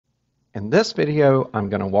In this video, I'm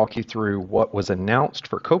going to walk you through what was announced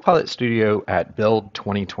for Copilot Studio at Build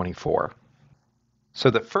 2024. So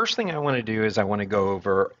the first thing I want to do is I want to go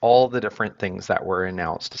over all the different things that were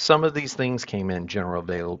announced. Some of these things came in general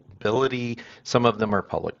availability, some of them are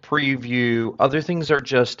public preview, other things are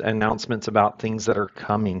just announcements about things that are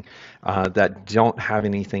coming that don't have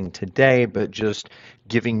anything today, but just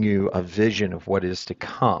giving you a vision of what is to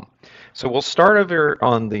come. So we'll start over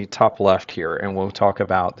on the top left here and we'll talk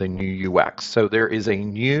about the new UX. So there is a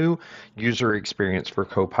new user experience for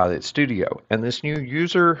Copilot Studio, and this new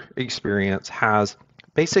user experience has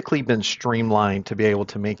basically been streamlined to be able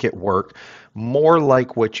to make it work more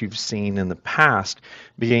like what you've seen in the past,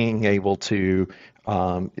 being able to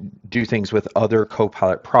do things with other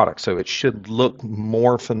Copilot products. So it should look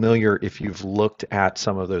more familiar if you've looked at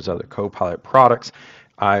some of those other Copilot products.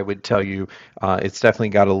 I would tell you it's definitely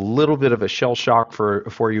got a little bit of a shell shock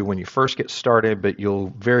for you when you first get started, but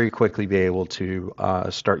you'll very quickly be able to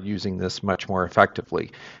start using this much more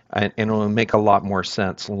effectively. And it'll make a lot more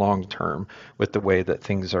sense long term with the way that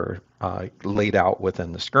things are laid out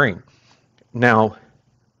within the screen. Now,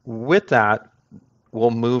 with that,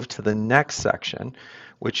 we'll move to the next section,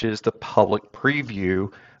 which is the public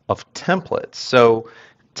preview of templates. So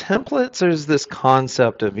templates is this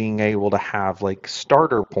concept of being able to have like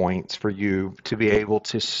starter points for you to be able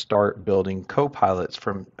to start building copilots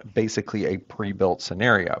from basically a pre-built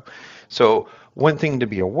scenario. So one thing to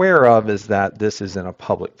be aware of is that this is in a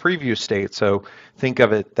public preview state. So think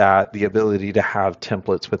of it that the ability to have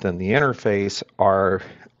templates within the interface are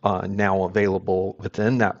now available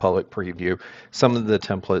within that public preview. Some of the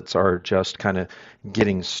templates are just kind of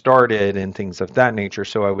getting started and things of that nature,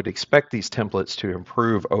 so I would expect these templates to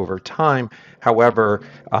improve over time. However,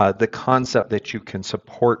 the concept that you can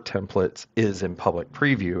support templates is in public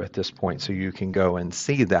preview at this point, so you can go and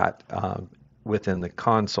see that within the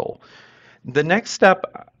console. The next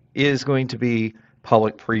step is going to be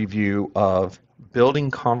public preview of building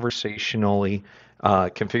conversationally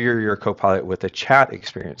configure your Copilot with a chat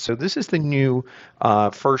experience. So this is the new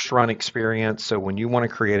first run experience. So when you want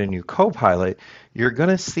to create a new Copilot, you're going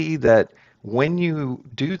to see that when you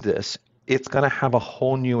do this, it's going to have a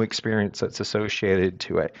whole new experience that's associated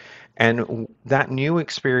to it. And that new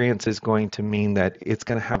experience is going to mean that it's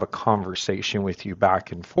going to have a conversation with you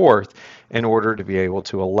back and forth in order to be able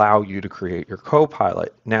to allow you to create your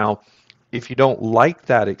Copilot. Now, if you don't like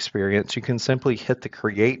that experience, you can simply hit the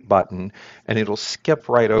create button and it'll skip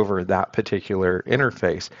right over that particular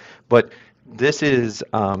interface. But this is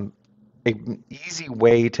an easy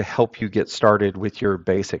way to help you get started with your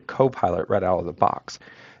basic Copilot right out of the box.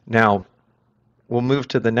 Now, we'll move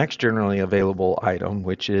to the next generally available item,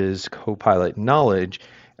 which is Copilot Knowledge,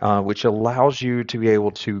 which allows you to be able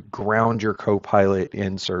to ground your Copilot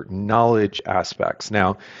in certain knowledge aspects.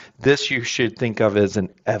 Now, this you should think of as an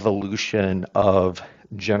evolution of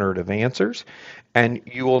generative answers, and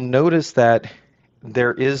you will notice that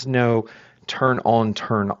there is no turn on,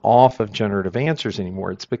 turn off of generative answers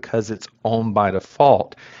anymore. It's because it's on by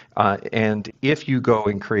default. And if you go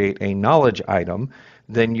and create a knowledge item,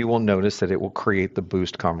 then you will notice that it will create the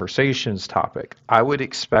boost conversations topic. I would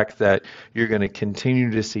expect that you're going to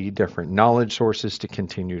continue to see different knowledge sources to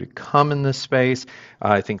continue to come in this space.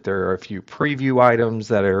 I think there are a few preview items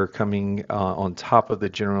that are coming on top of the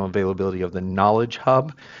general availability of the Knowledge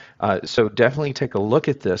Hub. So definitely take a look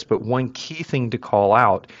at this, but one key thing to call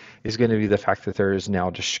out is going to be the fact that there is now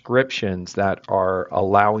descriptions that are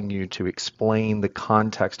allowing you to explain the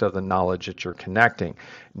context of the knowledge that you're connecting,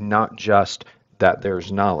 not just that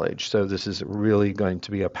there's knowledge. So this is really going to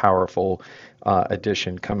be a powerful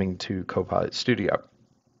addition coming to Copilot Studio.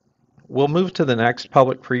 We'll move to the next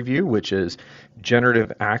public preview, which is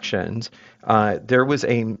generative actions. There was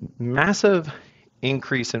a massive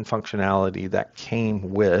increase in functionality that came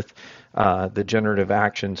with the generative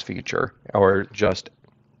actions feature, or just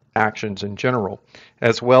actions in general,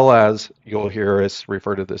 as well as you'll hear us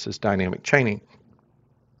refer to this as dynamic chaining.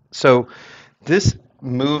 So this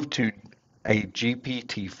move to a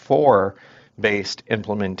GPT-4 based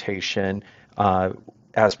implementation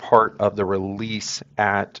as part of the release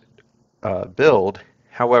at Build.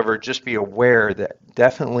 However, just be aware that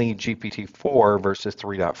definitely GPT-4 versus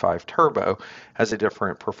 3.5 Turbo has a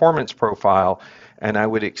different performance profile, and I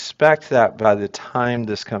would expect that by the time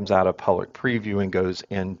this comes out of public preview and goes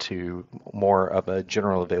into more of a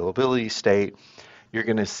general availability state, you're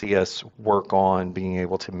going to see us work on being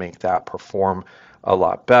able to make that perform a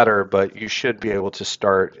lot better, but you should be able to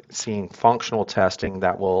start seeing functional testing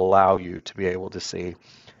that will allow you to be able to see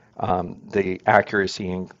the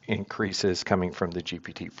accuracy increases coming from the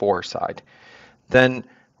GPT-4 side. Then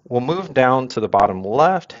We'll move down to the bottom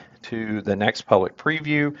left to the next public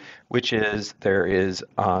preview, which is there is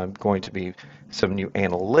going to be some new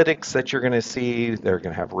analytics that you're going to see. They're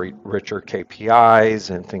going to have richer KPIs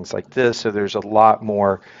and things like this. So there's a lot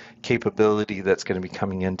more capability that's going to be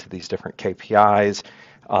coming into these different KPIs.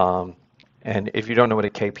 And if you don't know what a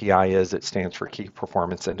KPI is, it stands for Key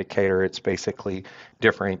Performance Indicator. It's basically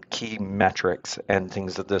different key metrics and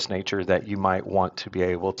things of this nature that you might want to be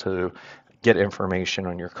able to get information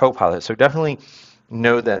on your Copilot. So definitely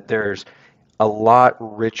know that there's a lot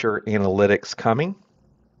richer analytics coming,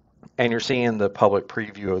 and you're seeing the public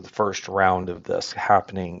preview of the first round of this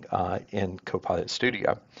happening in Copilot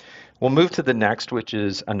Studio. We'll move to the next, which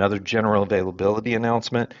is another general availability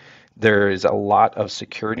announcement. There is a lot of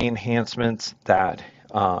security enhancements that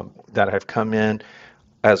have come in,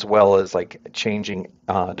 as well as like changing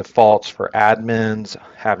defaults for admins,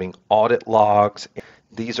 having audit logs.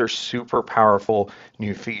 These are super powerful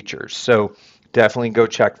new features. So definitely go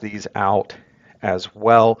check these out as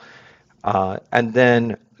well. And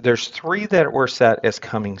then there's three that were set as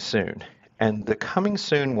coming soon. And the coming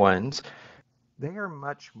soon ones, they are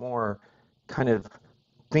much more kind of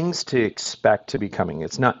things to expect to be coming.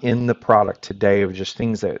 It's not in the product today of just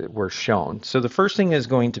things that were shown. So the first thing is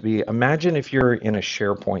going to be, imagine if you're in a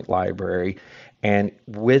SharePoint library, and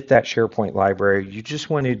with that SharePoint library, you just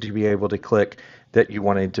wanted to be able to click that you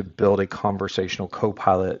wanted to build a conversational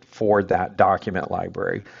copilot for that document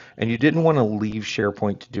library. And you didn't want to leave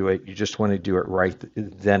SharePoint to do it. You just want to do it right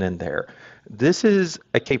then and there. This is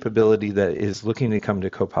a capability that is looking to come to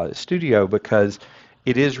Copilot Studio because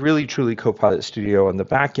it is really truly Copilot Studio on the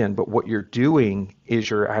back end, but what you're doing is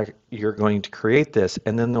you're going to create this,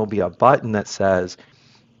 and then there'll be a button that says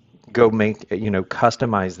go make,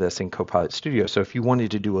 customize this in Copilot Studio. So if you wanted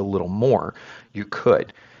to do a little more, you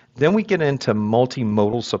could. Then we get into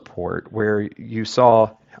multimodal support, where you saw,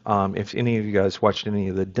 if any of you guys watched any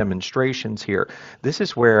of the demonstrations here, this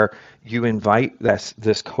is where you invite this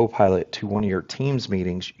Copilot to one of your Teams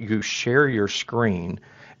meetings, you share your screen,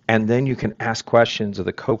 and then you can ask questions of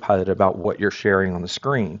the Copilot about what you're sharing on the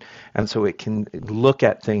screen. And so it can look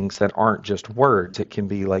at things that aren't just words. It can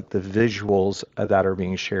be like the visuals that are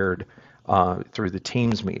being shared through the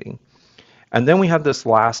Teams meeting. And then we have this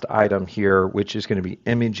last item here, which is going to be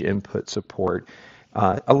image input support.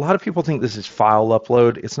 A lot of people think this is file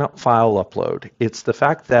upload. It's not file upload. It's the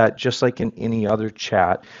fact that just like in any other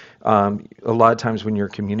chat, a lot of times when you're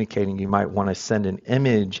communicating, you might want to send an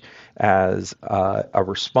image as a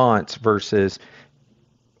response versus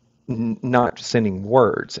not sending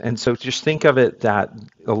words. And so just think of it that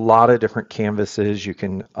a lot of different canvases, you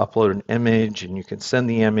can upload an image and you can send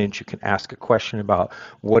the image, you can ask a question about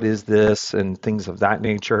what is this and things of that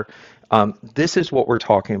nature. This is what we're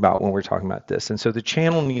talking about when we're talking about this. And so the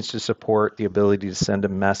channel needs to support the ability to send a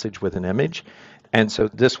message with an image. And so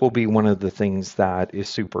this will be one of the things that is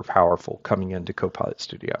super powerful coming into Copilot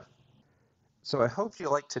Studio. So I hope you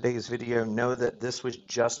liked today's video. Know that this was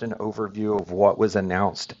just an overview of what was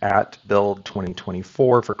announced at Build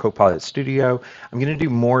 2024 for Copilot Studio. I'm going to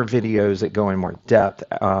do more videos that go in more depth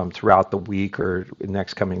throughout the week or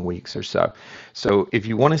next coming weeks or so. So if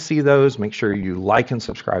you want to see those, make sure you like and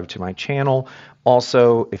subscribe to my channel.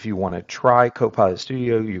 Also, if you want to try Copilot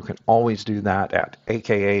Studio, you can always do that at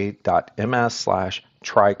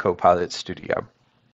aka.ms/trycopilotstudio.